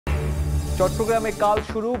চট্টগ্রামে কাল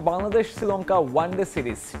শুরু বাংলাদেশ শ্রীলঙ্কা ওয়ানডে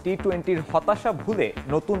সিরিজ। টি-20-র হতাশা ভুলে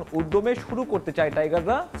নতুন উদ্যমে শুরু করতে চায়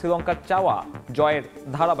টাইগাররা। শ্রীলঙ্কার চাওয়া জয়ের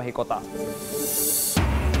ধারাবাহিকতা।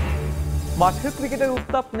 মাঠের ক্রিকেটের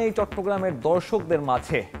উত্তাপ নেই চট্টগ্রামের দর্শকদের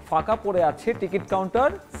মাঝে। ফাঁকা পড়ে আছে টিকিট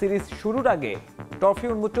কাউন্টার। সিরিজ শুরুর আগে ট্রফি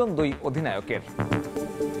উন্মোচন দুই অধিনায়কের।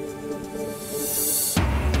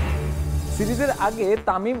 সিরিজের আগে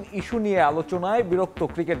তামিম ইস্যু নিয়ে আলোচনায় বিরক্ত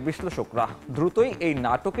ক্রিকেট বিশ্লেষকরা। দ্রুতই এই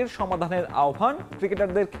নাটকের সমাধানের আহ্বান,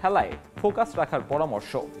 ক্রিকেটারদের খেলায় ফোকাস রাখার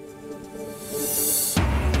পরামর্শ।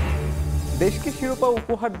 দেশকে শিরোপা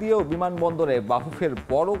উপহার দিয়েও বিমানবন্দরে বাফুফের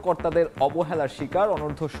বড় কর্তাদের অবহেলার শিকার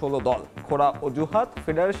অনূর্ধ্ব-16 দল। খোড়া অজুহাত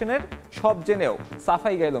ফেডারেশনের, সব জেনেও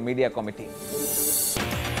সাফাই গাইল মিডিয়া কমিটি।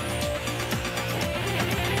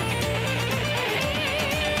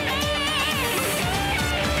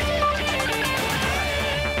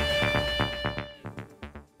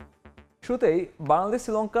 শুরুতেই বাংলাদেশ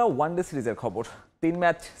শ্রীলঙ্কা ওয়ানডে সিরিজের খবর। 3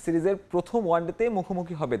 ম্যাচ সিরিজের প্রথম ওয়ানডেতে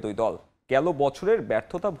মুখোমুখি হবে দুই দল। গেল বছরের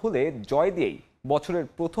ব্যর্থতা ভুলে জয় দিয়েই বছরের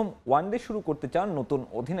প্রথম ওয়ানডে শুরু করতে চান নতুন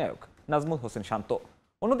অধিনায়ক নাজমুল হোসেন শান্ত।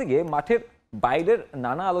 অন্যদিকে মাঠের বাইরের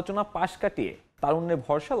নানা আলোচনা পাশ কাটিয়ে তারুণ্যে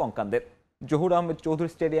ভরসা লঙ্কানদের। জহুর আহমেদ চৌধুরী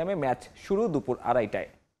স্টেডিয়ামে ম্যাচ শুরু দুপুর 2:30টায়।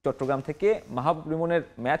 চট্টগ্রাম থেকে মাহবুব রিমনের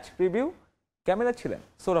ম্যাচ প্রিভিউ। ক্যামেরা ছিলেন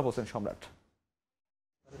সোহরাব হোসেন সম্রাট।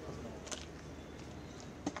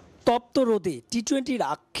 তপ্ত রোদে টি-20-র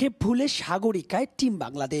আক্ষেপ ভুলে সাগরিকায় টিম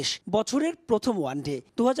বাংলাদেশ। বছরের প্রথম ওয়ানডে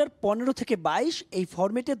 2015 থেকে 22 এই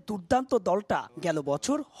ফরম্যাটের দুর্দান্ত দলটা গেল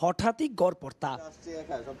বছর হঠাৎই গড়পড়তা।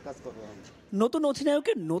 নতুন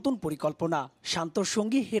অধিনায়কের নতুন পরিকল্পনা, শান্তর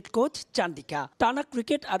সঙ্গী হেড কোচ চান্ডিকা। টানা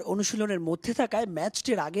ক্রিকেট আর অনুশীলনের মধ্যে থাকায়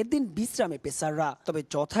ম্যাচটির আগের দিন বিশ্রামে পেসাররা। তবে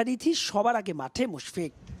যথারীতি সবার আগে মাঠে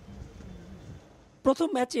মুশফিক। প্রথম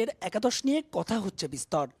ম্যাচের একাদশ নিয়ে কথা হচ্ছে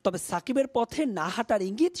বিস্তর। তবে সাকিবের পথে না হাঁটার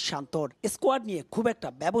ইঙ্গিত শান্তর। স্কোয়াড নিয়ে খুব একটা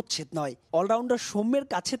ব্যবচ্ছেদ নয়। অলরাউন্ডার সৌম্যের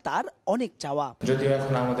কাছে তার অনেক চাওয়া। যদিও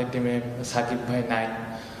এখন আমাদের টিমে সাকিব ভাই নাই,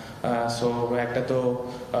 সো একটা তো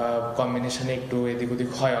কম্বিনেশনে একটু এদিক ওদিক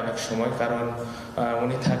হয় অনেক সময়, কারণ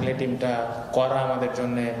উনি থাকলে টিমটা করা আমাদের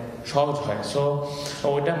জন্য সহজ হয়। সো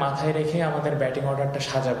ওইটা মাথায় রেখে আমাদের ব্যাটিং অর্ডারটা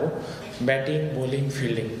সাজাবো। ব্যাটিং, বোলিং,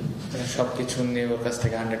 ফিল্ডিং সবকিছু নিয়ে ওর কাছ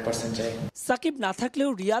থেকে 100% চাই। সাকিব না থাকলেও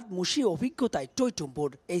রিয়াদ মুশি অভিজ্ঞতায়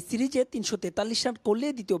টইটুম্বুর। এই সিরিজে 343 রান করলে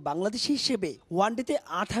দ্বিতীয় বাংলাদেশি হিসেবে ওয়ানডেতে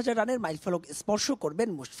 8000 রানের মাইলফলক স্পর্শ করবেন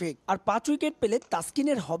মুশফিক। আর 5 উইকেট পেলে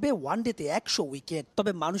তাসকিনের হবে ওয়ানডেতে 100 উইকেট।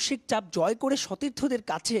 তবে মানসিক চাপ জয় করে সতীর্থদের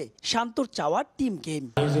কাছে শান্তর চাওয়া টিম গেম।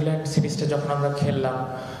 নিউজিল্যান্ড সিরিজটা যখন আমরা খেললাম,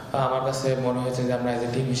 আমার কাছে মনে হয়েছে যে আমরা এজ এ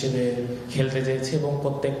টিম হিসেবে খেলতে চেয়েছি এবং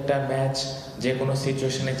প্রত্যেকটা ম্যাচ যে কোনো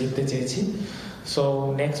সিচুয়েশনে জিততে চেয়েছি। সো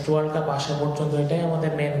নেক্সট ওয়ার্ল্ড কাপ আসা পর্যন্ত এটাই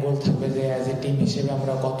আমাদের মেন গোল থাকবে যে অ্যাজ এ টিম হিসেবে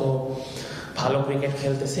আমরা কত ভালো ক্রিকেট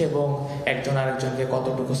খেলতেছি এবং একজন আরেকজনকে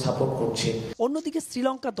কতটুকু সাপোর্ট করছি। অন্যদিকে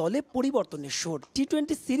শ্রীলঙ্কা দলে পরিবর্তনের সুর।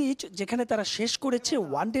 টি-20 সিরিজ যেখানে তারা শেষ করেছে,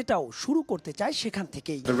 ওয়ানডেটাও শুরু করতে চায় সেখান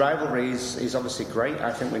থেকেই। The rivalry is obviously great.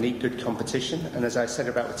 I think we need good competition, and as I said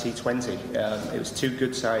about the T20, it was two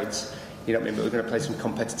good sides. You know, we're going to play some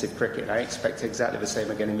competitive cricket. I expect exactly the same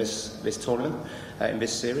again in this tournament, in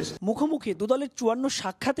this series. মুখোমুখি দুদলের 54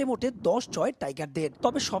 সাক্ষাতে মোটে 10 জয় টাইগারদের।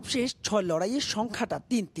 তবে সবশেষ 6 লড়াইয়ের সংখ্যাটা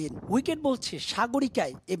 3-3। Wicket বলছে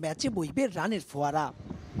সাগরিকায় এ ম্যাচে বইবে রানের ফোয়ারা।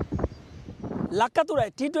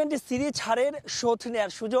 লাক্কাতুরায় টি-20 সিরিজ হারের শোধ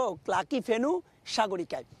নেয়ার সুযোগ লাকি ফেনু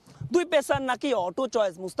সাগরিকায়। দুই পেসার নাকি অটো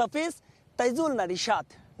চয়েস মুস্তাফিজ, তাইজুল না রিশাদ,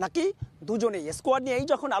 নাকি দুজনেই। স্কোয়াড নিয়েই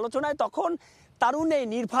যখন আলোচনায়, তখন তারুণ্যে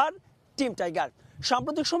নির্ভর টিম টাইগার।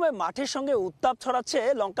 সাম্প্রতিক সময়ে মাঠের সঙ্গে উত্তাপ ছড়াচ্ছে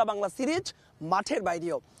লঙ্কা বাংলা সিরিজ মাঠের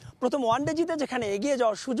বাইরেও। প্রথম ওয়ানডে জিতে যেখানে এগিয়ে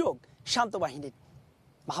যাওয়ার সুযোগ শান্ত বাহিনীর।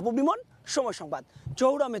 মাহবুব রিমন, সময় সংবাদ,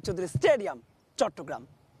 জহুর আহমেদ চৌধুরী স্টেডিয়াম, চট্টগ্রাম।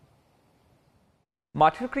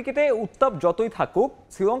 মাঠের ক্রিকেটে উত্তাপ যতই থাকুক,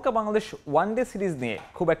 শ্রীলঙ্কা বাংলাদেশ ওয়ানডে সিরিজ নিয়ে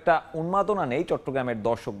খুব একটা উন্মাদনা নেই চট্টগ্রামের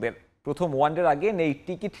দর্শকদের। প্রথম ওয়ানডের আগে নেই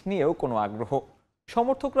টিকিট নিয়েও কোনো আগ্রহ।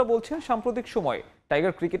 সমর্থকরা বলছেন সাম্প্রতিক সময়ে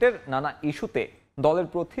টাইগার ক্রিকেটের নানা ইস্যুতে দলের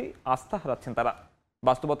প্রতি আস্থা হারাচ্ছেন তারা।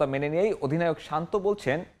 বাস্তবতা মেনে নিয়েই অধিনায়ক শান্ত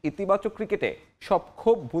বলছেন ইতিবাচক ক্রিকেটে সব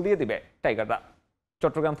ক্ষোভ ভুলিয়ে দিবে টাইগাররা।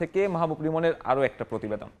 চট্টগ্রাম থেকে মাহবুব রিমনের আরও একটা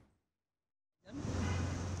প্রতিবেদন।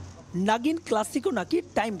 নাগিন ক্লাসিকো নাকি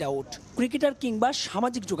টাইমড আউট, ক্রিকেটার কিংবা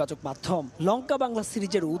সামাজিক যোগাযোগ মাধ্যম। লঙ্কা বাংলা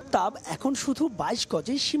সিরিজের উত্তাপ এখন শুধু 22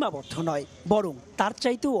 গজে সীমাবদ্ধ নয়, বরং তার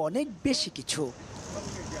চাইতেও অনেক বেশি কিছু।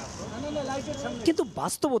 কিন্তু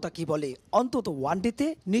বাস্তবতা কি বলে? অন্তত ওয়ানডেতে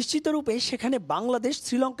নিশ্চিতরূপে সেখানে বাংলাদেশ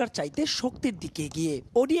শ্রীলঙ্কার চাইতে শক্তির দিকে এগিয়ে।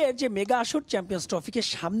 ওডিআইয়ের যে মেগা আসর চ্যাম্পিয়ন্স ট্রফিকে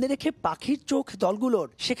সামনে রেখে পাখির চোখ দলগুলোর,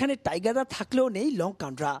 সেখানে টাইগাররা থাকলেও নেই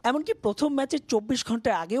লঙ্কানরা। এমনকি প্রথম ম্যাচের 24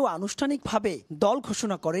 ঘন্টা আগেও আনুষ্ঠানিকভাবে দল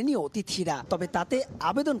ঘোষণা করেনি অতিথিরা। তবে তাতে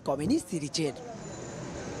আবেদন কমেনি সিরিজের।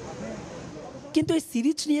 কিন্তু এই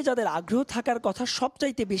সিরিজ নিয়ে যাদের আগ্রহ থাকার কথা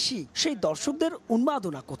সবচাইতে বেশি, সেই দর্শকদের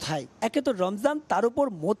উন্মাদনা কোথায়? একে তো রমজান, তার উপর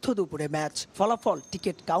মধ্য দুপুরে ম্যাচ, ফলাফল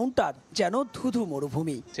টিকিট কাউন্টার যেন ধুধু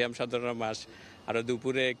মরুভূমি। সিয়াম সাধারণ মাস, আরো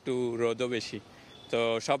দুপুরে একটু রোদও বেশি, তো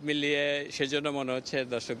সব মিলিয়ে সেজন্য মনে হচ্ছে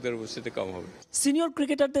দর্শকদের উপস্থিতি কম হবে। সিনিয়র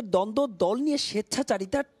ক্রিকেটারদের দ্বন্দ্ব, দল নিয়ে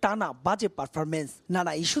স্বেচ্ছাচারিতা, টানা বাজে পারফরমেন্স,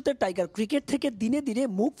 নানা ইস্যুতে টাইগার ক্রিকেট থেকে দিনে দিনে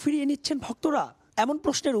মুখ ফিরিয়ে নিচ্ছেন ভক্তরা। এমন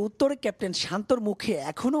প্রশ্নের উত্তরে ক্যাপ্টেন শান্তর মুখে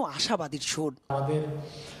এখনো আশাবাদীর সুর। আমাদের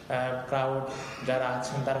ক্রাউড যারা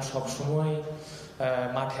আছেন তারা সবসময়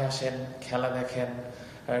মাঠে আসেন, খেলা দেখেন,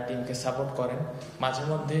 টিমকে সাপোর্ট করেন। মাঝে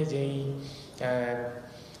মধ্যে যেই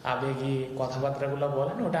আবেগী কথাবার্তাগুলো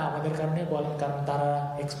বলেন, ওটা আমাদের কারণে বলেন, কারণ তারা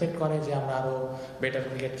এক্সপেক্ট করে যে আমরা আরো বেটার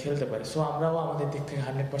ক্রিকেট খেলতে পারি। সো আমরাও আমাদের দিক থেকে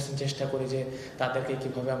 100% চেষ্টা করি যে তাদেরকে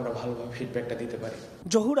কিভাবে আমরা ভালোভাবে ফিডব্যাকটা দিতে পারি।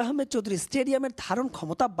 জহুর আহমেদ চৌধুরী স্টেডিয়ামের ধারণ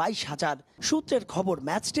ক্ষমতা 22,000। সূত্রের খবর,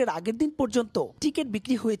 ম্যাচটির আগের দিন পর্যন্ত টিকিট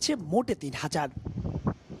বিক্রি হয়েছে মোটে 3,000।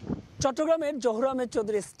 চট্টগ্রামের জহুর আহমেদ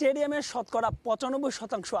চৌধুরী স্টেডিয়ামের শতকরা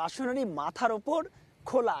 95% আসনেরই মাথার ওপর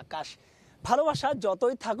খোলা আকাশ। ভালোবাসা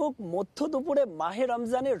যতই থাকুক, মধ্য দুপুরে মাহে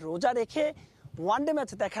রমজানের রোজা রেখে ওয়ানডে ম্যাচ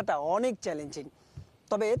দেখাটা অনেক চ্যালেঞ্জিং।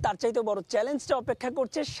 তবে তার চাইতে বড় চ্যালেঞ্জটা অপেক্ষা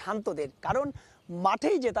করছে শান্তদের, কারণ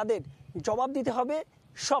মাঠেই যে তাদের জবাব দিতে হবে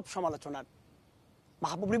সব সমালোচনার।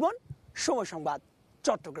 মাহবুব রিবন, সময় সংবাদ,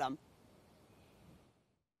 চট্টগ্রাম।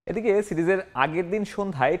 এদিকে সিরিজের আগের দিন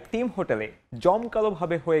সন্ধ্যায় টিম হোটেলে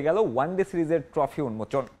জমকালোভাবে হয়ে গেল ওয়ানডে সিরিজের ট্রফি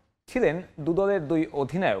উন্মোচন। ছিলেন দলের দুই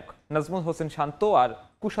অধিনায়ক নাজমুল হোসেন শান্ত আর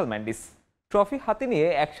কুশল ম্যান্ডিস। ট্রফি হাতে নিয়ে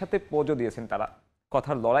একসাথে পোজও দিয়েছেন তারা।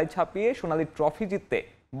 কথার লড়াই ছাপিয়ে সোনালী ট্রফি জিততে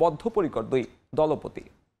বদ্ধপরিকর দুই দলপতি।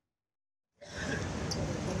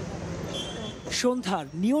 সন্ধ্যার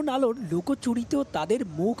নিয়ন আলোর লুকোচুরিতেও তাদের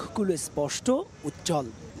মুখগুলো স্পষ্ট, উজ্জ্বল।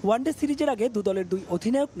 ওয়ানডে সিরিজের আগে দলের দুই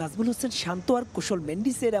অধিনায়ক নাজমুল হোসেন শান্ত আর কুশল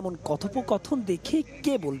মেন্ডিসের এমন কথোপকথন দেখে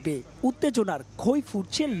কে বলবে উত্তেজনার খই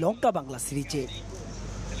ফুটছে লঙ্কা বাংলা সিরিজে।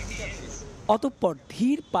 অতঃপর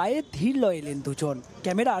ধীর পায়ে ধীর লয়ে এলেন দুজন।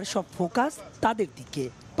 ক্যামেরার সব ফোকাস তাদের দিকে।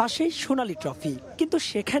 পাশেই সোনালী ট্রফি, কিন্তু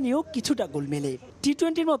সেখানেও কিছুটা গোলমেলে।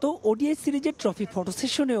 টি-20-র মতো ওডিআই সিরিজের ট্রফি ফটো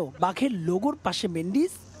সেশনেও বাঘের লোগোর পাশে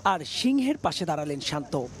মেন্ডিস আর সিংহের পাশে দাঁড়ালেন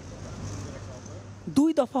শান্ত। 2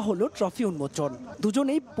 দফা হলো ট্রফি উন্মোচন।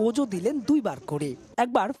 দুজনেই পোজও দিলেন 2 বার করে,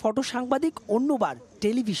 একবার ফটো সাংবাদিক, অন্যবার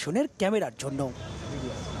টেলিভিশনের ক্যামেরার জন্য।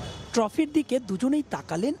 ট্রফির দিকে দুজনেই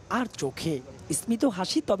তাকালেন আর চোখে স্মিত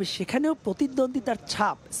হাসি, তবে সেখানেও প্রতিদ্বন্দ্বিতার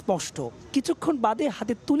ছাপ স্পষ্ট। কিছুক্ষণ বাদে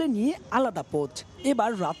হাতে তুলে নিয়ে আলাদা পোজ।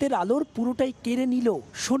 এবার রাতের আলোর পুরোটাই কেড়ে নিল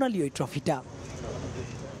সোনালী ওই ট্রফিটা।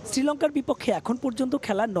 শ্রীলঙ্কার বিপক্ষে এখন পর্যন্ত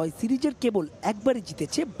খেলা 9 সিরিজের কেবল একবারই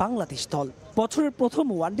জিতেছে বাংলাদেশ দল। বছরের প্রথম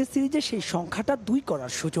ওয়ানডে সিরিজে সেই সংখ্যাটা 2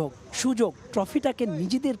 করার সুযোগ ট্রফিটাকে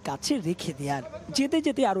নিজেদের কাছে রেখে দেয়ার। যেতে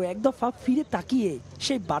যেতে আরো এক দফা ফিরে তাকিয়ে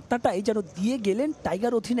সেই বার্তাটাই যেন দিয়ে গেলেন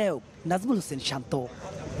টাইগার অধিনায়ক নাজমুল হোসেন শান্ত।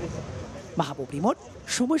 মাহবুব রিমোট,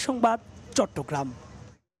 সময় সংবাদ, চট্টগ্রাম।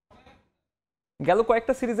 গেল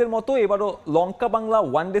কয়েকটা সিরিজের মতো এবারও লঙ্কা বাংলা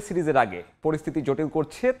ওয়ানডে সিরিজের আগে পরিস্থিতি জটিল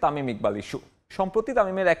করছে তামিম ইকবাল ইস্যু। সম্প্রতি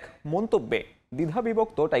তামিমের এক মন্তব্যে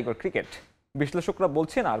দ্বিধাবিভক্ত টাইগার ক্রিকেট। বিশ্লেষকরা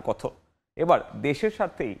বলছেন আর কত, এবার দেশের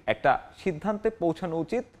স্বার্থেই একটা সিদ্ধান্তে পৌঁছানো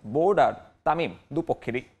উচিত বোর্ড আর তামিম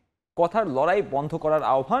দুপক্ষেরই। কথার লড়াই বন্ধ করার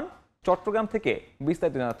আহ্বান। চট্টগ্রাম থেকে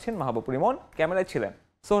বিস্তারিত জানাচ্ছেন মাহবুব রিমন, ক্যামেরায় ছিলেন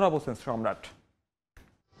সোহরাব হোসেন সম্রাট।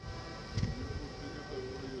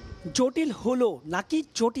 জটিল হলো নাকি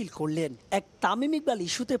জটিল করলেন, এক তামিম ইকবাল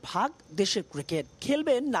ইস্যুতে ভাগ দেশের ক্রিকেট।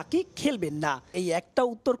 খেলবেন নাকি খেলবেন না, এই একটা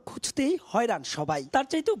উত্তর খুঁজতেই হয়রান সবাই। তার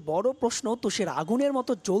চাইতে বড় প্রশ্ন, তুষের আগুনের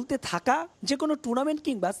মতো জ্বলতে থাকা যে কোনো টুর্নামেন্ট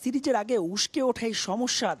কিংবা সিরিজের আগে উস্কে ওঠা এই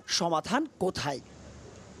সমস্যার সমাধান কোথায়?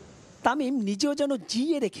 তামিম নিজেও যেন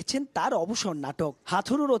জিয়ে রেখেছেন তার অবসর নাটক।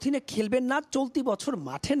 হাথুরুর অধীনে খেলবেন না, চলতি বছর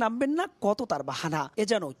মাঠে নামবেন না, কত তার বাহানা। এ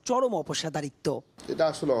যেন চরম অপেশাদারিত্ব। এটা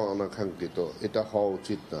আসলে অনাকাঙ্ক্ষিত, এটা হওয়া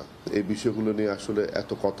উচিত না। এই বিষয়গুলো নিয়ে আসলে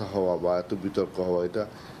এত কথা হওয়া বা এত বিতর্ক হওয়া, এটা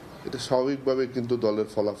স্বাভাবিকভাবে কিন্তু দলের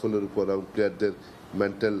ফলাফলের উপর এবং প্লেয়ারদের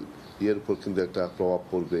মেন্টাল ইয়ের উপর কিন্তু একটা প্রভাব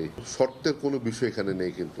পড়বে। শর্তের কোনো বিষয় এখানে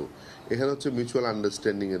নেই, কিন্তু এখানে হচ্ছে মিউচুয়াল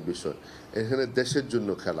আন্ডারস্ট্যান্ডিং এর বিষয়। এখানে দেশের জন্য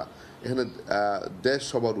খেলা, এখানে দেশ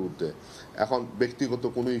সবার ঊর্ধ্বে। এখন ব্যক্তিগত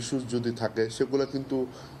কোনো ইস্যুস যদি থাকে সেগুলো কিন্তু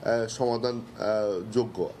সমাধান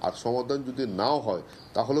যোগ্য, আর সমাধান যদি নাও হয়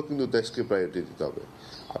তাহলেও কিন্তু দেশকে প্রায়োরিটি দিতে হবে।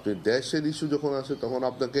 আপনি দেশের ইস্যু যখন আসে তখন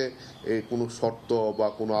আপনাকে এই কোনো শর্ত বা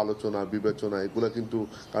কোনো আলোচনা বিবেচনা এগুলো কিন্তু,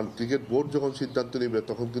 কারণ ক্রিকেট বোর্ড যখন সিদ্ধান্ত নেবে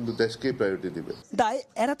তখন কিন্তু দেশকেই প্রায়োরিটি দিবে। দায়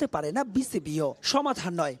এড়াতে পারে না বিসিবিও।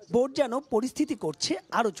 সমাধান নয়, বোর্ড যেন পরিস্থিতি করছে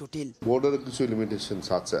আরো জটিল। বোর্ডের কিছু লিমিটেশনস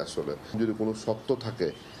আছে। আসলে যদি কোনো শর্ত থাকে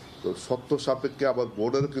তো সত্য সাপেক্ষে আবার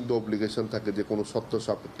বোর্ডেরও কিন্তু অব্লিগেশন থাকে যে কোনো সত্য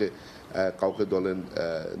সাপেক্ষে কাউকে দলে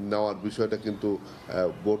নেওয়ার বিষয়টা কিন্তু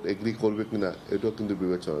বোর্ড এগ্রি করবে কিনা এটাও কিন্তু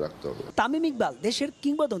বিবেচনা রাখতে হবে। তামিম ইকবাল দেশের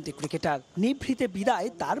কিংবদন্তি ক্রিকেটার, নিভৃতে বিদায়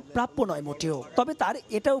তার প্রাপ্য নয় মোটেও। তবে তার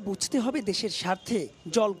এটাও বুঝতে হবে দেশের স্বার্থে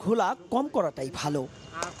জল ঘোলা কম করাটাই ভালো।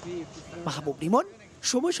 মাহবুব রিমন,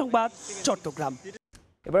 সময় সংবাদ, চট্টগ্রাম।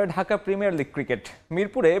 এবারে ঢাকা প্রিমিয়ার লিগ ক্রিকেট।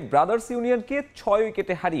 মিরপুরে ব্রাদার্স ইউনিয়নকে 6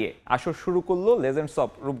 উইকেটে হারিয়ে আসর শুরু করলো লেজেন্ডস অফ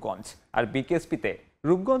রূপগঞ্জ। আর বিকেএসপিতে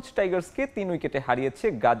রূপগঞ্জ টাইগার্সকে 3 উইকেটে হারিয়েছে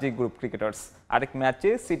গাজী গ্রুপ ক্রিকেটার্স। আরেক ম্যাচে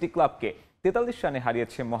সিটি ক্লাবকে 43 রানে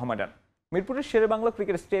হারিয়েছে মোহামেডান। মিরপুরের শেরেবাংলা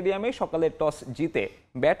ক্রিকেট স্টেডিয়ামে সকালে টস জিতে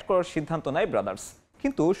ব্যাট করার সিদ্ধান্ত নেয় ব্রাদার্স।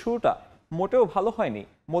 কিন্তু শুরুটা মোটেও ভালো হয়নি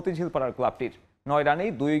মতিঝিল পাড়ার ক্লাবটির। 9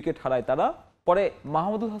 রানেই 2 উইকেট হারায় তারা। পরে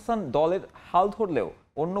মাহমুদুল হাসান দলের হাল ধরলেও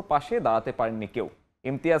অন্য পাশে দাঁড়াতে পারেননি কেউ।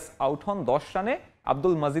 ইমতিয়াজ আউট হন 10 রানে,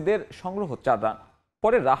 আব্দুল মাজিদের সংগ্রহ 4 রান।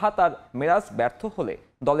 পরে রাহাত আর মেরাজ ব্যর্থ হলে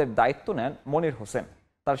দলের দায়িত্ব নেন মনির হোসেন।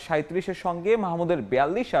 তার 37-এর সঙ্গে মাহমুদের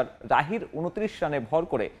 42 আর রাহির 29 রানে ভর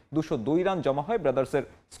করে 202 রান জমা হয় ব্রাদার্সের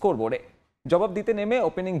স্কোরবোর্ডে। জবাব দিতে নেমে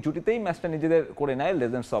ওপেনিং জুটিতেই ম্যাচটা নিজেদের করে নেয়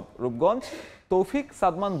লেজেন্ডস অফ রূপগঞ্জ। তৌফিক,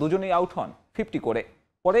 সাদমান দুজনেই আউট হন 50 করে।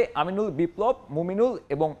 পরে আমিনুল বিপ্লব, মুমিনুল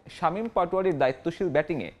এবং শামীম পাটোয়ারির দায়িত্বশীল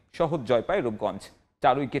ব্যাটিংয়ে সহজ জয় পায় রূপগঞ্জ।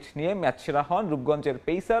 4 উইকেট নিয়ে ম্যাচ সেরা হন রূপগঞ্জের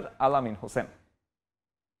পেসার আলামিন হোসেন।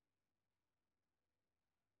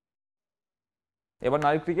 এবার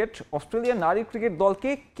নারী ক্রিকেট। অস্ট্রেলিয়ার নারী ক্রিকেট দলকে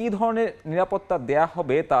কি ধরনের নিরাপত্তা দেয়া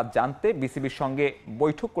হবে তা জানতে বিসিবির সঙ্গে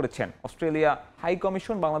বৈঠক করেছেন অস্ট্রেলিয়া হাই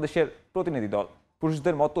কমিশন বাংলাদেশের প্রতিনিধি দল।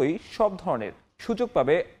 পুরুষদের মতোই সব ধরনের সুযোগ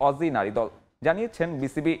পাবে অজি নারী দল, জানিয়েছেন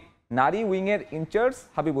বিসিবি নারী উইংয়ের ইনচার্জ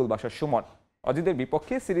হাবিবুল বাশার সুমন। অজিদের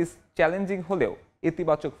বিপক্ষে সিরিজ চ্যালেঞ্জিং হলেও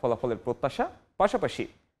ইতিবাচক ফলাফলের প্রত্যাশা। পাশাপাশি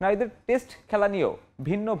নারীদের টেস্ট খেলা নিয়েও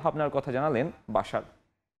ভিন্ন ভাবনার কথা জানালেন বাশার।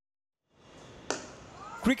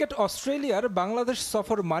 ক্রিকেট অস্ট্রেলিয়ার বাংলাদেশ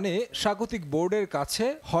সফর মানে স্বাগতিক বোর্ডের কাছে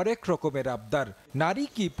হরেক রকমের আবদার। নারী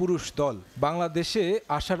কি পুরুষ দল বাংলাদেশে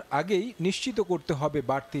আসার আগেই নিশ্চিত করতে হবে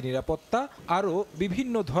বাড়তি নিরাপত্তা, আরও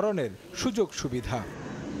বিভিন্ন ধরনের সুযোগ সুবিধা।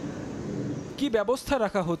 কি ব্যবস্থা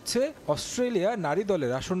রাখা হচ্ছে অস্ট্রেলিয়া নারী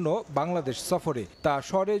দলের আসন্ন বাংলাদেশ সফরে তা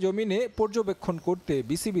সরেজমিনে পর্যবেক্ষণ করতে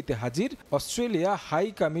বিসিবিতে হাজির অস্ট্রেলিয়া হাই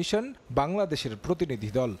কমিশন বাংলাদেশের প্রতিনিধি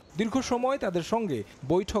দল। দীর্ঘ সময় তাদের সঙ্গে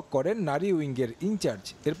বৈঠক করেন নারী উইংয়ের ইনচার্জ।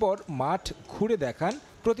 এরপর মাঠ ঘুরে দেখান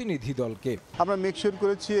প্রতিনিধি দলকে। আমরা মেকশিওর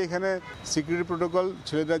করেছি এখানে সিকিউরিটি প্রোটোকল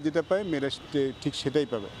ছেলেরা যেটা পায় মেয়েরা ঠিক সেটাই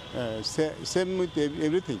পাবে, সেম উইথ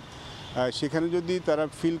এভরিথিং। সেখানে যদি তারা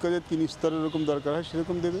ফিল করে 3 স্তরের এরকম দরকার হয়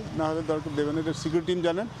সেরকম দেবে, না হলে দরকার দেবে না। এটা সিকিউরিটি টিম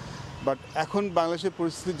জানেন, বাট এখন বাংলাদেশের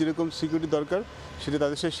পরিস্থিতি যেরকম সিকিউরিটি দরকার সেটা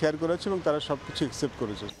তাদের সাথে শেয়ার করা হচ্ছে এবং তারা সব কিছু অ্যাকসেপ্ট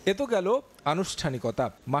করেছে। এ তো গেল আনুষ্ঠানিকতা।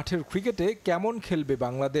 মাঠের ক্রিকেটে কেমন খেলবে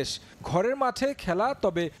বাংলাদেশ? ঘরের মাঠে খেলা,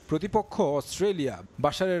 তবে প্রতিপক্ষ অস্ট্রেলিয়া।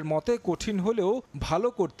 বাশারের মতে কঠিন হলেও ভালো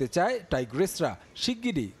করতে চায় টাইগ্রেসরা।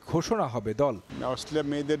 শিগগিরই ঘোষণা হবে দল। অস্ট্রেলিয়া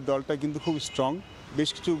মেয়েদের দলটা কিন্তু খুব স্ট্রং, বেশ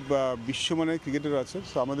কিছু বিশ্বমানের ক্রিকেটার আছে।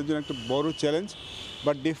 সো আমাদের জন্য একটা বড় চ্যালেঞ্জ,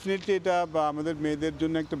 বাট ডেফিনেটলি এটা আমাদের মেয়েদের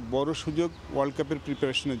জন্য একটা বড় সুযোগ ওয়ার্ল্ড কাপের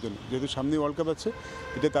প্রিপারেশনের জন্য। যেহেতু সামনে ওয়ার্ল্ড কাপ আছে,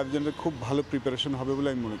 এটা তাদের জন্য খুব ভালো প্রিপারেশন হবে বলে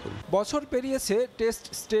আমি মনে করি। বছর পেরিয়েছে, টেস্ট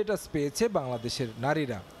স্ট্যাটাস পেয়েছে বাংলাদেশের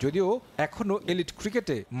নারীরা, যদিও এখনও এলিট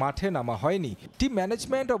ক্রিকেটে মাঠে নামা হয়নি। টিম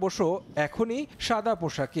ম্যানেজমেন্ট অবশ্য এখনই সাদা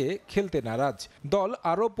পোশাকে খেলতে নারাজ। দল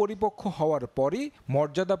আরও পরিপক্ক হওয়ার পরই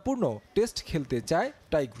মর্যাদাপূর্ণ টেস্ট খেলতে চায়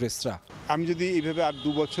টাইগ্রেসরা। আমি যদি এইভাবে আর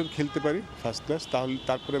 2 বছর খেলতে পারি ফার্স্ট ক্লাস, তাহলে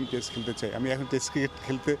তারপরে আমি টেস্ট খেলতে চাই। আমি এখন টেস্ট ক্রিকেট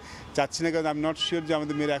খেলতে চাচ্ছি না, কারণ আমি নট শিওর যে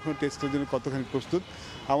আমাদের মেয়েরা এখন টেস্ট খেলার জন্য কতখানি প্রস্তুত।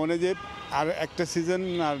 আমার মনে হয় যে আর একটা সিজন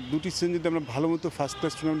আর 2টি সিজন যদি আমরা ভালো মতো ফার্স্ট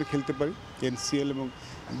ক্লাস টুর্নামেন্টে খেলতে পারি, এনসিএল এবং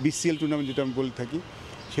বিসিএল টুর্নামেন্ট যেটা আমি বলে থাকি,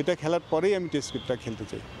 সেটা খেলার পরেই আমি টেস্ট ক্রিকেটটা খেলতে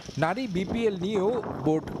চাই। নারী বিপিএল নিয়েও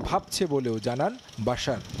বোর্ড ভাবছে বলেও জানান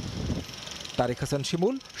বাশার। তারেক হাসান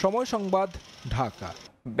শিমুল, সময় সংবাদ, ঢাকা।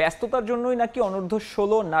 ব্যস্ততার জন্যই নাকি অনূর্ধ্ব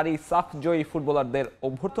 16 নারী সাফ জয়ী ফুটবলারদের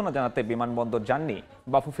অভ্যর্থনা জানাতে বিমানবন্দর যাননি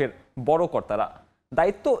বাফুফের বড় কর্তারা।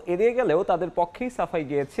 দায়িত্ব এড়িয়ে গেলেও তাদের পক্ষেই সাফাই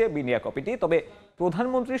গিয়েছে বিনিয়া কপিটি। তবে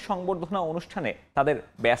প্রধানমন্ত্রীর সংবর্ধনা অনুষ্ঠানে তাদের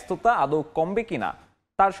ব্যস্ততা আদৌ কমবে কিনা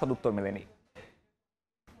তার সদুত্তর মেলেনি।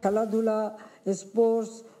 খেলাধুলা,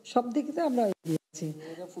 স্পোর্টস সব দিকে আমরা এগিয়েছি।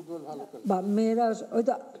 বা মেয়েরা ওই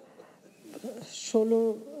তো 16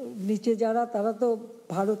 নিচে যারা, তারা তো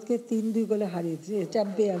ভারতকে 3-2 গোলে হারিয়েছে,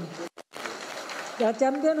 চ্যাম্পিয়ন। যারা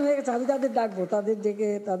চ্যাম্পিয়ন হয়ে গেছে আমি তাদের ডাকবো, তাদের ডেকে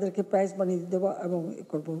তাদেরকে প্রাইজ বানিয়ে দেবো এবং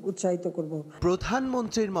করবো, উৎসাহিত করব।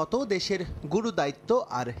 প্রধানমন্ত্রীর মতো দেশের গুরু দায়িত্ব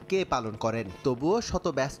আর কে পালন করেন? তবুও শত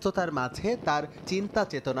ব্যস্ততার মাঝে তার চিন্তা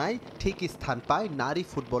চেতনায় ঠিকই স্থান পায় নারী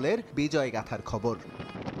ফুটবলের বিজয়গাথার খবর।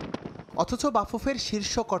 অথচ বাফুফের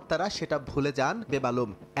শীর্ষকর্তারা সেটা ভুলে যান বেমালুম।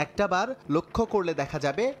 একটাবার লক্ষ্য করলে দেখা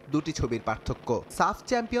যাবে দুটি ছবির পার্থক্য। সাফ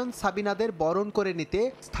চ্যাম্পিয়ন সাবিনাদের বরণ করে নিতে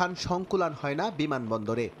স্থান সংকুলান হয় না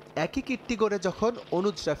বিমানবন্দরে। একই কীর্তি করে যখন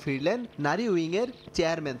অনুজরা ফিরলেন, নারী উইংয়ের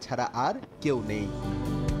চেয়ারম্যান ছাড়া আর কেউ নেই।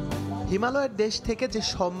 হিমালয়ের দেশ থেকে যে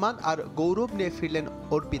সম্মান আর গৌরব নিয়ে ফিরলেন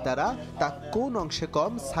অর্পিতারা, তা কোন অংশে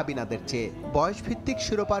কম সাবিনাদের চেয়ে? বয়সভিত্তিক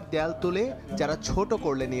শিরোপার দেয়াল তুলে যারা ছোট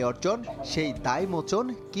করলেন এই অর্জন, সেই দায় মোচন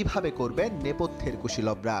কিভাবে করবেন নেপথ্যের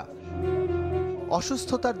কুশীলবরা?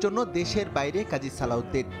 অসুস্থতার জন্য দেশের বাইরে কাজী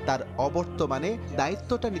সালাউদ্দিন, তার অবর্তমানে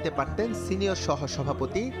দায়িত্বটা নিতে পারতেন সিনিয়র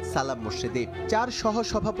সহসভাপতি সালাম মুর্শেদি। 4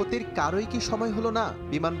 সহসভাপতির কারোই কি সময় হলো না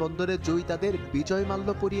বিমানবন্দরে জয়িতাদের বিজয় মাল্য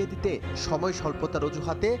পরিয়ে দিতে? সময় স্বল্পতার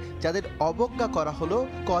অজুহাতে যাদের অবজ্ঞা করা হলো,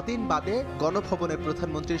 কদিন বাদে গণভবনের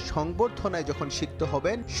প্রধানমন্ত্রীর সংবর্ধনায় যখন সিক্ত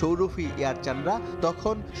হবেন সৌরভী এয়ারচানরা,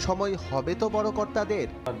 তখন সময় হবে তো বড় কর্তাদের।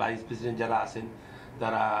 ভাইস প্রেসিডেন্ট যারা আছেন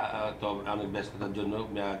তারা তো অনেক ব্যস্ততার জন্য,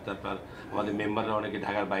 তারপর আমাদের মেম্বাররা অনেকে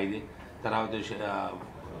ঢাকার বাইরে, তারা হয়তো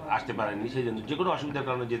আসতে পারেননি, সেই জন্য যে কোনো অসুবিধার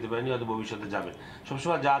কারণে যেতে পারেনি, হয়তো ভবিষ্যতে যাবেন।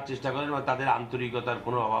 সবসময় যাওয়ার চেষ্টা করেন, তাদের আন্তরিকতার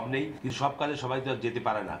কোনো অভাব নেই, কিন্তু সব কাজে সবাই তো যেতে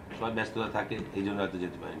পারে না, সবাই ব্যস্ততা থাকে, এই জন্য হয়তো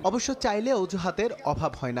যেতে পারেনি। অবশ্য চাইলে অজুহাতের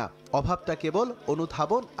অভাব হয় না, অভাবটা কেবল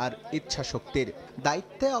অনুধাবন আর ইচ্ছা শক্তির।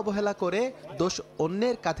 দায়িত্বে অবহেলা করে দোষ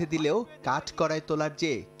অন্যের কাঁধে দিলেও কাঠ করায় তোলার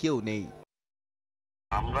যে কেউ নেই।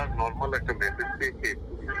 আমরা নর্মাল একটা মেসেজ পেয়েছি,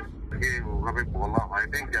 ওভাবে বলা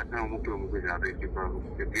হয়নি যে আপনি অমুকে অমুকে যাবেন কিংবা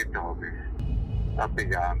যেতে হবে, আপনি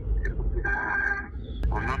যান, এরকম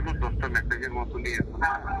অন্যান্য 10টা মেসেজের মতনই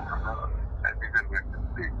মেসেজ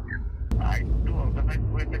পেয়েছি। একটু অর্গানাইজ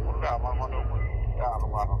হয়েছে করলে আমার মনে হয় আরো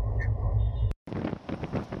ভালো হবে।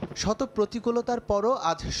 শত প্রতিকূলতার পরও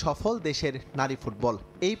আজ সফল দেশের নারী ফুটবল।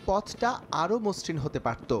 এই পথটা আরও মসৃণ হতে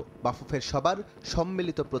পারত বাফুফের সবার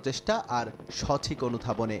সম্মিলিত প্রচেষ্টা আর সঠিক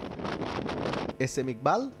অনুধাবনে। এস এম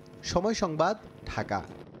ইকবাল, সময় সংবাদ, ঢাকা।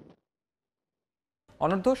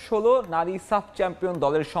 অনূর্ধ্ব-16 নারী সাফ চ্যাম্পিয়ন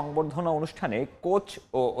দলের সংবর্ধনা অনুষ্ঠানে কোচ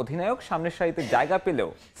ও অধিনায়ক সামনের সারিতে জায়গা পেলেও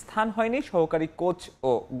স্থান হয়নি সহকারী কোচ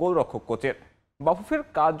ও গোলরক্ষক কোচের। বাফুফের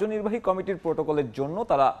কার্যনির্বাহী কমিটির প্রটোকলের জন্য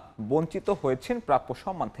তারা বঞ্চিত হয়েছেন প্রাপ্য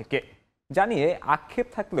সম্মান থেকে। জানিয়ে আক্ষেপ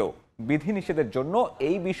থাকলেও বিধিনিষেধের জন্য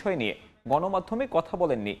এই বিষয় নিয়ে গণমাধ্যমে কথা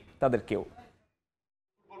বলেননি তাদের কেউ।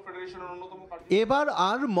 এবার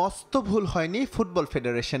আর মস্ত ভুল হয়নি ফুটবল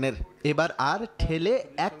ফেডারেশনের। এবার আর ঠেলে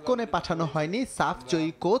এক কোণে পাঠানো হয়নি সাফ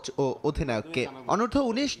জয়ী কোচ ও অধিনায়ককে।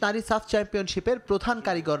 অনূর্ধ্ব-19 নারী সাফ চ্যাম্পিয়নশিপের প্রধান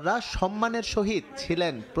কারিগররা সম্মানের সহিত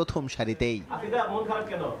ছিলেন প্রথম সারিতেই।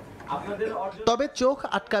 তবে চোখ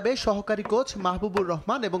আটকাবে সহকারী কোচ মাহবুবুর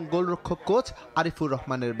রহমান এবং গোলরক্ষক কোচ আরিফুর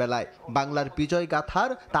রহমানের বেলায়। বাংলার বিজয়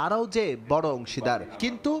গাথার তারাও যে বড় অংশীদার,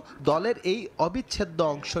 কিন্তু দলের এই অবিচ্ছেদ্য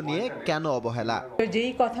অংশ নিয়ে কেন অবহেলা?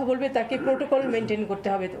 যেই কথা বলবে তাকে প্রোটোকল মেনটেন করতে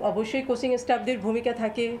হবে। অবশ্যই কোচিং স্টাফদের ভূমিকা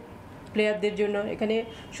থাকে প্লেয়ারদের জন্য। এখানে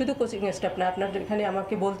শুধু কোচিং স্টাফ না, আপনার এখানে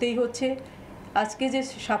আমাকে বলতেই হচ্ছে, আজকে যে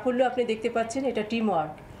সাফল্য আপনি দেখতে পাচ্ছেন এটা টিম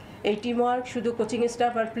ওয়ার্ক। এই টিম ওয়ার্ক শুধু কোচিং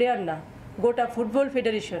স্টাফ আর প্লেয়ার না, গোটা ফুটবল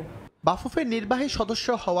ফেডারেশন। বাফুফের নির্বাহী সদস্য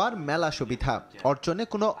হওয়ার মেলা সুবিধা, অর্জনে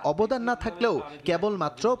কোনো অবদান না থাকলেও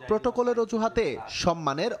কেবলমাত্র প্রোটোকলের অজুহাতে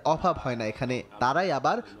সম্মানের অভাব হয় না এখানে। তারাই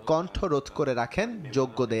আবার কণ্ঠরোধ করে রাখেন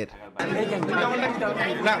যোগ্যদের।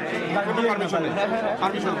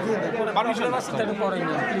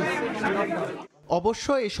 অবশ্য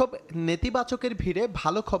এসব নেতিবাচকের ভিড়ে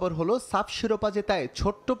ভালো খবর হলো সাফ শিরোপা জেতায়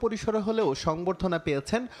ছোট্ট পরিসরে হলেও সংবর্ধনা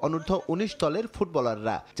পেয়েছেন অনূর্ধ্ব-19 দলের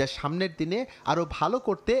ফুটবলাররা, যা সামনের দিনে আরো ভালো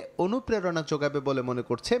করতে অনুপ্রেরণা যোগাবে বলে মনে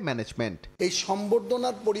করছে ম্যানেজমেন্ট। এই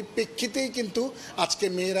সম্বর্ধনার পরিপ্রেক্ষিতেই কিন্তু আজকে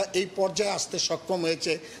মেয়েরা এই পর্যায়ে আসতে সক্ষম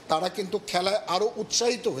হয়েছে। তারা কিন্তু খেলায় আরো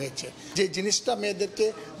উৎসাহিত হয়েছে। যে জিনিসটা মেয়েদেরকে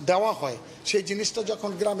দেওয়া হয় সেই জিনিসটা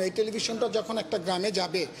যখন গ্রামে, এই টেলিভিশনটা যখন একটা গ্রামে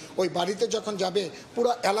যাবে, ওই বাড়িতে যখন যাবে,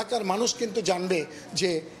 পুরো এলাকার মানুষ কিন্তু জানবে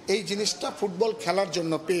যে এই জিনিসটা ফুটবল খেলার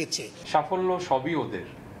জন্য পেয়েছে। সাফল্য সবই ওদের।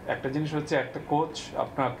 একটা জিনিস হচ্ছে, একটা কোচ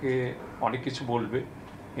আপনাকে অনেক কিছু বলবে,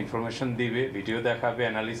 ইনফরমেশন দিবে, ভিডিও দেখাবে,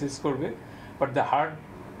 অ্যানালিসিস করবে, but the hard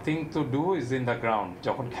thing to do is in the ground.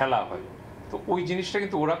 যখন খেলা হয় তো ওই জিনিসটা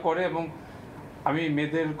কিন্তু ওরা করে, এবং আমি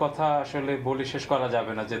মেয়েদের কথা আসলে বলে শেষ করা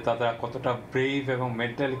যাবে না যে তারা কতটা ব্রেভ এবং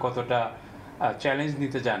মেন্টালি কতটা চ্যালেঞ্জ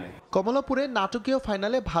নিতে জানে। কমলাপুরে নাটকীয়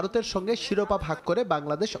ফাইনালে ভারতের সঙ্গে শিরোপা ভাগ করে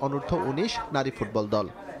বাংলাদেশ অনূর্ধ্ব-19 নারী ফুটবল দল।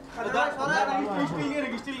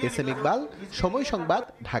 এস এম ইকবাল, সময় সংবাদ,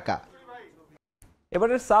 ঢাকা।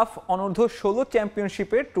 এবারের সাফ অনূর্ধ্ব-16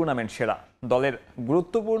 চ্যাম্পিয়নশিপের টুর্নামেন্ট সেরা দলের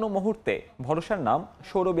গুরুত্বপূর্ণ মুহূর্তে ভরসার নাম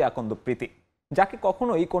সৌরভী আকন্দ প্রীতি, যাকে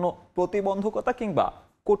কখনোই কোনো প্রতিবন্ধকতা কিংবা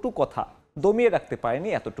কটু কথা দমিয়ে রাখতে পারেনি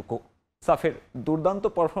এতটুকু। সাফের দুর্দান্ত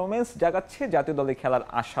পারফরমেন্স জাগাচ্ছে জাতীয় দলে খেলার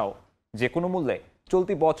আশাও। যে কোনো মূল্যে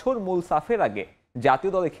চলতি বছর মূল সাফের আগে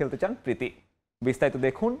জাতীয় দলে খেলতে চান প্রীতি। বিস্তারিত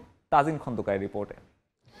দেখুন তাজিন খন্দকারের রিপোর্টে।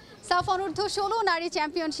 সাফ অনূর্ধ্ব 16 নারী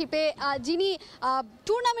চ্যাম্পিয়নশিপে যিনি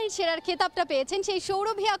টুর্নামেন্ট সেরার খেতাবটা পেয়েছেন সেই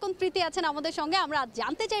সৌরভী আকন প্রীতি আছেন আমাদের সঙ্গে। আমরা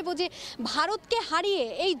জানতে চাইবো যে ভারতকে হারিয়ে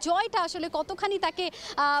এই জয়টা আসলে কতখানি তাকে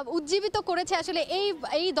উজ্জীবিত করেছে। আসলে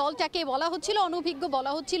এই দলটাকে বলা হচ্ছিল অনভিজ্ঞ,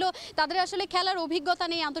 বলা হচ্ছিল তাদের আসলে খেলার অভিজ্ঞতা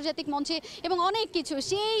নেই আন্তর্জাতিক মঞ্চে এবং অনেক কিছু,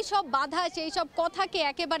 সেই সব বাধা সেই সব কথাকে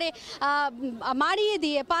একেবারে মারিয়ে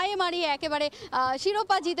দিয়ে পায়ে মারিয়ে একেবারে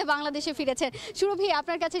শিরোপা জিতে বাংলাদেশে ফিরেছে। সুরভি,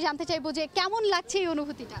 আপনার কাছে জানতে চাইবো যে কেমন লাগছে এই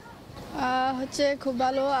অনুভূতিটা? হচ্ছে খুব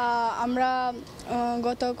ভালো। আমরা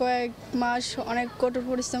গত কয়েক মাস অনেক কঠোর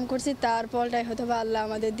পরিশ্রম করছি, তার ফলটাই হয়তো আল্লাহ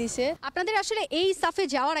আমাদের দিছে। আপনাদের আসলে এই সাফে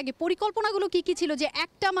যাওয়ার আগে পরিকল্পনাগুলো কি কি ছিল, যে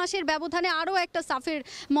একটা মাসের ব্যবধানে আরও একটা সাফের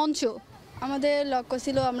মঞ্চ? আমাদের লক্ষ্য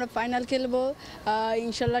ছিল আমরা ফাইনাল খেলবো,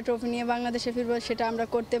 ইনশাল্লাহ ট্রফি নিয়ে বাংলাদেশে ফিরবো, সেটা আমরা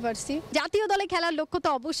করতে পারছি। জাতীয় দলে খেলার লক্ষ্য তো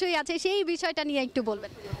অবশ্যই আছে, সেই বিষয়টা নিয়ে একটু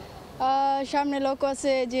বলবেন। সামনে লক্ষ্য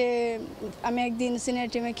আছে যে আমি একদিন সিনিয়র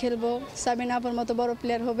টিমে খেলবো, সাবিনা আপার মতো বড়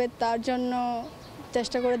প্লেয়ার হবে, তার জন্য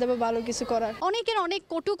চেষ্টা করে দেবো ভালো কিছু করার। অনেকের অনেক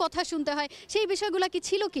কটু কথা শুনতে হয়, সেই বিষয়গুলো কি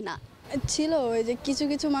ছিল কি না? ছিল, ওই যে কিছু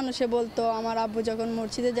কিছু মানুষে বলতো, আমার আব্বু যখন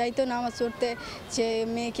মসজিদে যাইতো নামাজ পড়তে, যে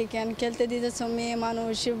মেয়েকে কেন খেলতে দিতেছ, মেয়ে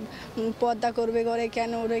মানুষ পর্দা করবে ঘরে,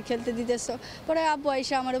 কেন ওরে খেলতে দিতেছ। পরে আব্বু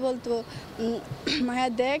আইসা আমার বলতো, মায়া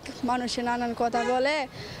দেখ মানুষে নানান কথা বলে,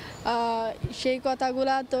 সেই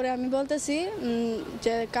কথাগুলা তোরে আমি বলতেছি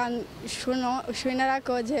যে কান শুনে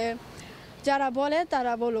রাখো, যে যারা বলে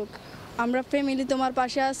তারা বলুক, আমরা ফ্যামিলি তোমার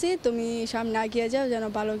পাশে আছি, তুমি সামনে এগিয়ে যাও যেন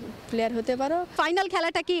ভালো প্লেয়ার হতে পারো। ফাইনাল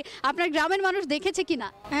খেলাটা কি আপনার গ্রামের মানুষ দেখেছে কিনা?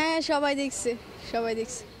 হ্যাঁ, সবাই দেখছে, সবাই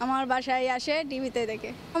দেখছে। আমার বাসায় আসে, টিভিতে দেখে,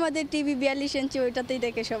 আমাদের টিভি 42 ইঞ্চি, ওইটাতেই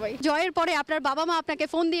দেখে সবাই। জয়ের পরে আপনার বাবা মা আপনাকে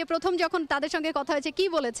ফোন দিয়ে প্রথম যখন তাদের সঙ্গে কথা হয়েছে কি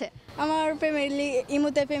বলেছে? আমার ফ্যামিলি,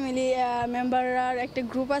 ইমুতে ফ্যামিলি মেম্বাররার একটা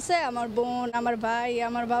গ্রুপ আছে, আমার বোন, আমার ভাই,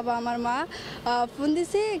 আমার বাবা, আমার মা ফোন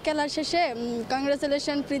দিছি খেলার শেষে,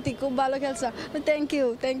 কংগ্রেচুলেশন প্রীতি, খুব ভালো খেলছো, থ্যাংক ইউ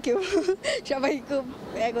থ্যাংক ইউ। সবাই খুব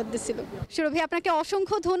করতেছিল। সুরভি, আপনাকে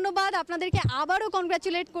অসংখ্য ধন্যবাদ। আপনাদেরকে আবারও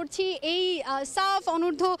কনগ্রাচুলেট করছি এই সাফ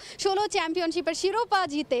অনূর্ধ্ব 16 চ্যাম্পিয়নশিপের শিরোপা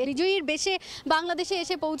জিতে বিজয়ীর বেশে বাংলাদেশে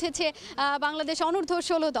এসে পৌঁছেছে বাংলাদেশ অনূর্ধ্ব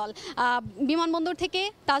 16 দল। বিমানবন্দর থেকে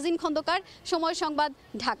তাজিন খন্দকার, সময় সংবাদ,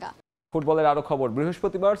 ঢাকা। ফুটবলের আরো খবর।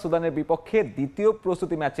 বৃহস্পতিবার সুদানের বিপক্ষে দ্বিতীয়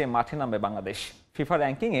প্রস্তুতি ম্যাচে মাঠে নামবে বাংলাদেশ। ফিফা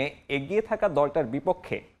র্যাঙ্কিংয়ে এগিয়ে থাকা দলটার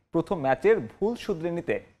বিপক্ষে প্রথম ম্যাচের ভুল শুধরে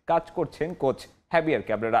নিতে কাজ করছেন কোচ হ্যাভিয়ার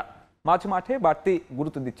ক্যাব্রেরা। মাঝ মাঠে বাড়তি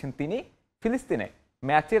গুরুত্ব দিচ্ছেন তিনি। ফিলিস্তিনে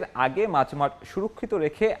ম্যাচের আগে মাঝমাঠ সুরক্ষিত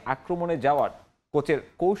রেখে আক্রমণে যাওয়ার কোচের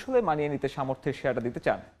কৌশলে মানিয়ে নিতে সামর্থ্যের শেয়ারটা দিতে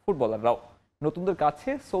চান ফুটবলাররাও। নতুনদের কাছে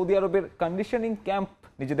সৌদি আরবের কন্ডিশনিং ক্যাম্প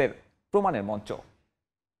নিজেদের প্রমাণের মঞ্চ।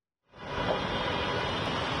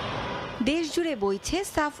 দেশ জুড়ে বইছে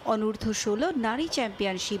সাফ অনূর্ধ্ব 16 নারী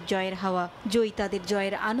চ্যাম্পিয়নশিপ জয়ের হাওয়া। জয়ী তাদের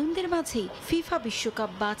জয়ের আনন্দের মাঝেই ফিফা বিশ্বকাপ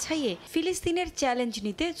বাছাইয়ে ফিলিস্তিনের চ্যালেঞ্জ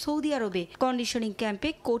নিতে সৌদি আরবে কন্ডিশনিং ক্যাম্পে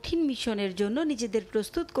কঠিন মিশনের জন্য নিজেদের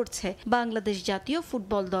প্রস্তুত করছে বাংলাদেশ জাতীয়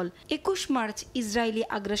ফুটবল দল। 21 মার্চ ইসরায়েলি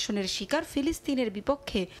আগ্রাসনের শিকার ফিলিস্তিনের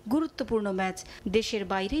বিপক্ষে গুরুত্বপূর্ণ ম্যাচ। দেশের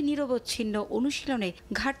বাইরে নিরবচ্ছিন্ন অনুশীলনে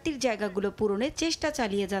ঘাটতির জায়গাগুলো পূরণে চেষ্টা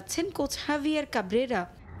চালিয়ে যাচ্ছেন কোচ হ্যাভিয়ার ক্যাব্রেরা।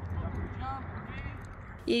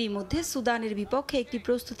 এরই মধ্যে সুদানের বিপক্ষে একটি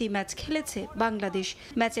প্রস্তুতি ম্যাচ খেলেছে বাংলাদেশ।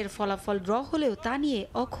 ম্যাচের ফলাফল ড্র হলেও তা নিয়ে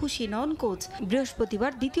অখুশি নন কোচ।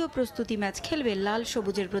 বৃহস্পতিবার দ্বিতীয় প্রস্তুতি ম্যাচ খেলবে লাল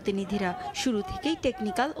সবুজের প্রতিনিধিরা। শুরু থেকেই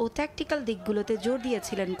টেকনিক্যাল ও ট্যাকটিক্যাল দিকগুলোতে জোর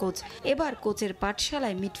দিয়েছিলেন কোচ। এবার কোচের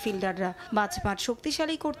পাঠশালায় মিডফিল্ডাররা। মাঝমাঠ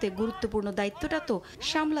শক্তিশালী করতে গুরুত্বপূর্ণ দায়িত্বটা তো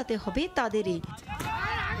সামলাতে হবে তাদেরই।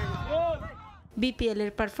 বিপিএল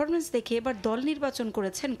এর পারফরমেন্স দেখে এবার দল নির্বাচন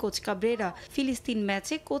করেছেন কোচ ক্যাব্রেরা। ফিলিস্তিন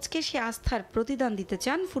ম্যাচে কোচকে সে আস্থার প্রতিদান দিতে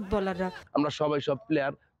চান ফুটবলাররা। আমরা সবাই সব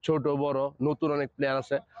প্লেয়ার, ছোট বড় নতুন অনেক প্লেয়ার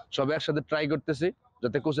আছে, সব একসাথে ট্রাই করতেছি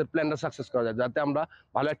যাতে কোচের প্ল্যানটা সাকসেস করা যায়, যাতে আমরা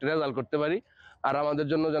ভালো একটা রেজাল্ট করতে পারি। আর আমাদের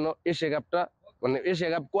জন্য যেন এশিয়া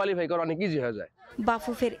কাপ কোয়ালিফাই করা অনেক ইজি হয়ে যায়।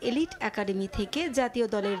 বাফুফের এলিট একাডেমি থেকে জাতীয়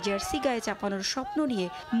দলের জার্সি গায়ে চাপানোর স্বপ্ন নিয়ে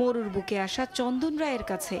মরুর বুকে আসা চন্দন রায়ের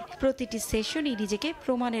কাছে প্রতিটি সেশনই নিজেকে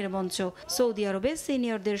প্রমাণের মঞ্চ। সৌদি আরবে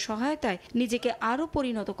সিনিয়রদের সহায়তায় নিজেকে আরও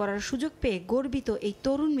পরিণত করার সুযোগ পেয়ে গর্বিত এই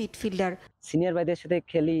তরুণ মিডফিল্ডার। সিনিয়র ভাইদের সাথে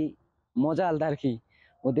খেলি, মজা আলাদা আর কি।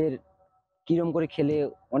 ওদের কিরম করে খেলে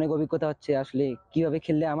অনেক অভিজ্ঞতা হচ্ছে, আসলে কিভাবে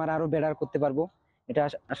খেললে আমার আরো বেটার করতে পারবো, এটা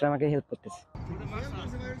আসলে আমাকে হেল্প করতেছে।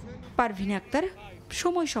 পারভিন আক্তার,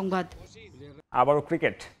 সময় সংবাদ। আবারও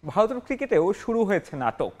ক্রিকেট। ভারতের ক্রিকেটেও শুরু হয়েছে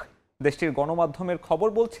নাটক। দেশটির গণমাধ্যমের খবর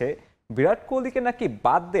বলছে বিরাট কোহলিকে নাকি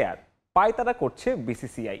বাদ দেয়ার পায়তারা করছে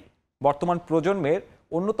বিসিসিআই। বর্তমান প্রজন্মের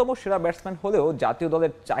অন্যতম সেরা ব্যাটসম্যান হলেও জাতীয়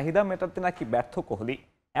দলের চাহিদা মেটাতে নাকি ব্যর্থ কোহলি।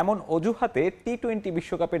 এমন অজুহাতে টি-20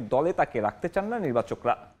 বিশ্বকাপের দলে তাকে রাখতে চান না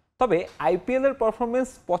নির্বাচকরা। তবে আইপিএল এর পারফরমেন্স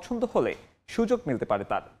পছন্দ হলে সুযোগ মিলতে পারে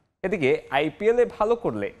তার। এদিকে আইপিএলে ভালো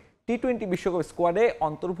করলে টি-20 বিশ্বকাপ স্কোয়াডে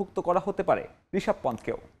অন্তর্ভুক্ত করা হতে পারে ঋষভ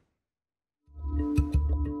পন্থকেও।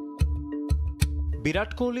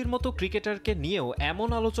 বিরাট কোহলির মতো ক্রিকেটারকে নিয়েও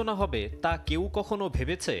এমন আলোচনা হবে তা কেউ কখনো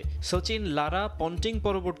ভেবেছে? সচিন, লারা, পন্টিং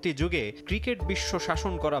পরবর্তী যুগে ক্রিকেট বিশ্ব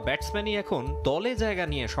শাসন করা ব্যাটসম্যানই এখন দলে জায়গা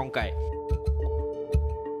নিয়ে শঙ্কায়।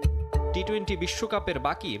 টি-20 বিশ্বকাপের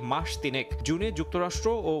বাকি মাস 3 জুনে যুক্তরাষ্ট্র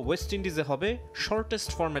ও ওয়েস্ট ইন্ডিজে হবে শর্টেস্ট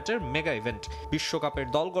ফরম্যাটের মেগা ইভেন্ট। বিশ্বকাপের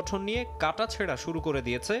দল গঠন নিয়ে কাটাছেঁড়া শুরু করে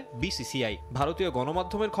দিয়েছে বিসিসিআই। ভারতীয়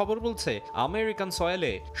গণমাধ্যমের খবর বলছে, আমেরিকান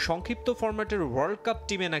সয়েলে সংক্ষিপ্ত ফরম্যাটের ওয়ার্ল্ড কাপ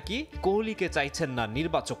টিমে নাকি কোহলিকে চাইছেন না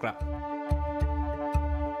নির্বাচকরা।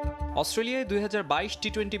 অস্ট্রেলিয়ায় 2022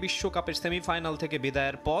 টি-20 বিশ্বকাপের সেমিফাইনাল থেকে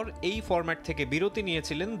বিদায়ের পর এই ফরম্যাট থেকে বিরতি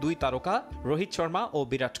নিয়েছিলেন দুই তারকা রোহিত শর্মা ও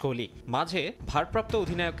বিরাট কোহলি। মাঝে ভারপ্রাপ্ত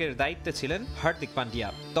অধিনায়কের দায়িত্বে ছিলেন হার্দিক পান্ডিয়া।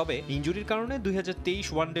 তবে ইনজুরির কারণে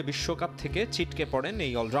 2023 ওয়ানডে বিশ্বকাপ থেকে ছিটকে পড়েন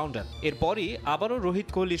এই অলরাউন্ডার। এরপরই আবারও রোহিত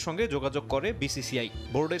কোহলির সঙ্গে যোগাযোগ করে বিসিসিআই।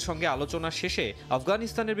 বোর্ডের সঙ্গে আলোচনা শেষে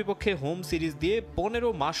আফগানিস্তানের বিপক্ষে হোম সিরিজ দিয়ে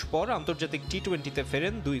 15 মাস পর আন্তর্জাতিক টি-20তে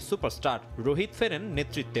ফেরেন দুই সুপারস্টার। রোহিত ফেরেন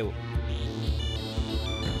নেতৃত্বেও।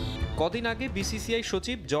 কদিন আগে বিসিসিআই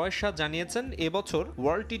সচিব জয় শাহ জানিয়েছেন, এবছর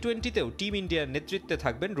ওয়ার্ল্ড টি-20তেও টিম ইন্ডিয়ার নেতৃত্বে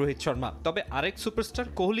থাকবেন রোহিত শর্মা। তবে আরেক সুপারস্টার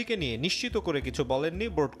কোহলিকে নিয়ে নিশ্চিত করে কিছু বলেননি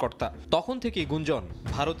বোর্ড কর্তা। তখন থেকেই গুঞ্জন,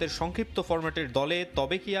 ভারতের সংক্ষিপ্ত ফরম্যাটের দলে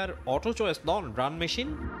তবে কি আর অটো চয়েস নন রান মেশিন?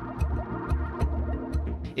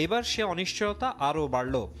 এবার সে অনিশ্চয়তা আরও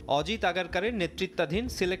বাড়ল। অজিত আগারকারের নেতৃত্বাধীন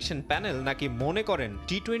সিলেকশন প্যানেল নাকি মনে করেন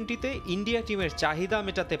টি-20তে ইন্ডিয়া টিমের চাহিদা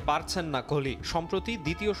মেটাতে পারছেন না কোহলি। সম্প্রতি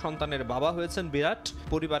দ্বিতীয় সন্তানের বাবা হয়েছেন বিরাট।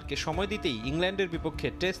 পরিবারকে সময় দিতেই ইংল্যান্ডের বিপক্ষে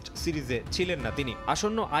টেস্ট সিরিজে ছিলেন না তিনি।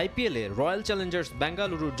 আসন্ন আইপিএলে রয়্যাল চ্যালেঞ্জার্স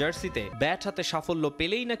বেঙ্গালুরুর জার্সিতে ব্যাট হাতে সাফল্য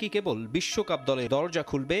পেলেই নাকি কেবল বিশ্বকাপ দলে দরজা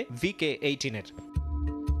খুলবে VK18-এর।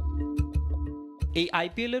 এই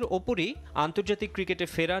আইপিএলের ওপরই আন্তর্জাতিক ক্রিকেটে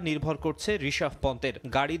ফেরা নির্ভর করছে ঋষভ পন্থের।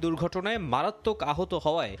 গাড়ি দুর্ঘটনায় মারাত্মক আহত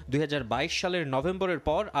হওয়ায় 2022 সালের নভেম্বরের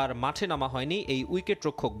পর আর মাঠে নামা হয়নি এই উইকেট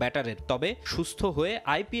রক্ষক ব্যাটারের। তবে সুস্থ হয়ে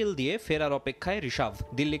আইপিএল দিয়ে ফেরার অপেক্ষায় ঋষভ।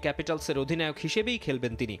 দিল্লি ক্যাপিটালসের অধিনায়ক হিসেবেই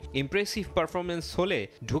খেলবেন তিনি। ইমপ্রেসিভ পারফরমেন্স হলে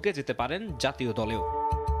ঢুকে যেতে পারেন জাতীয় দলেও।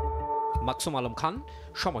 মাকসুম আলম খান,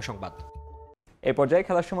 সময় সংবাদ। এ পর্যায়ে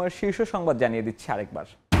খেলার সময়ের শীর্ষ সংবাদ জানিয়ে দিচ্ছি আরেকবার।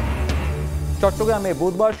 চট্টগ্রামে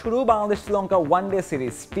বুধবার শুরু বাংলাদেশ শ্রীলঙ্কা ওয়ানডে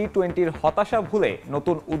সিরিজ। টি-20-র হতাশা ভুলে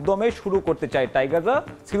নতুন উদ্যমে শুরু করতে চায় টাইগাররা।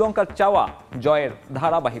 শ্রীলঙ্কার চাওয়া জয়ের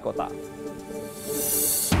ধারাবাহিকতা।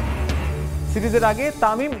 সিরিজের আগে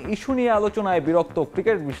তামিম ইস্যু নিয়ে আলোচনায় বিরক্ত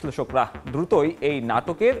ক্রিকেট বিশ্লেষকরা। দ্রুতই এই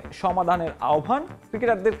নাটকের সমাধানের আহ্বান,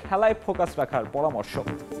 ক্রিকেটারদের খেলায় ফোকাস রাখার পরামর্শ।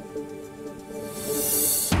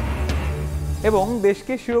 এবং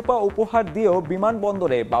দেশকে শিরোপা উপহার দিয়েও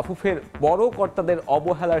বিমানবন্দরে বাফুফের বড় কর্তাদের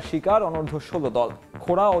অবহেলার শিকার অনূর্ধ্ব-16 দল।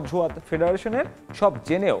 খোড়া অজুহাত ফেডারেশনের, সব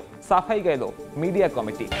জেনেও সাফাই গাইল মিডিয়া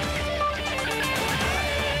কমিটি।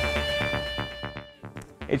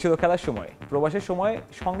 এই ছিল খেলার সময়। প্রবাসের সময়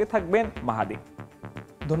সঙ্গে থাকবেন মাহাদি।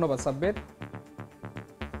 ধন্যবাদ সাব্বির।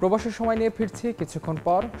 প্রবাসের সময় নিয়ে ফিরছি কিছুক্ষণ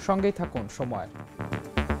পর, সঙ্গেই থাকুন সময়।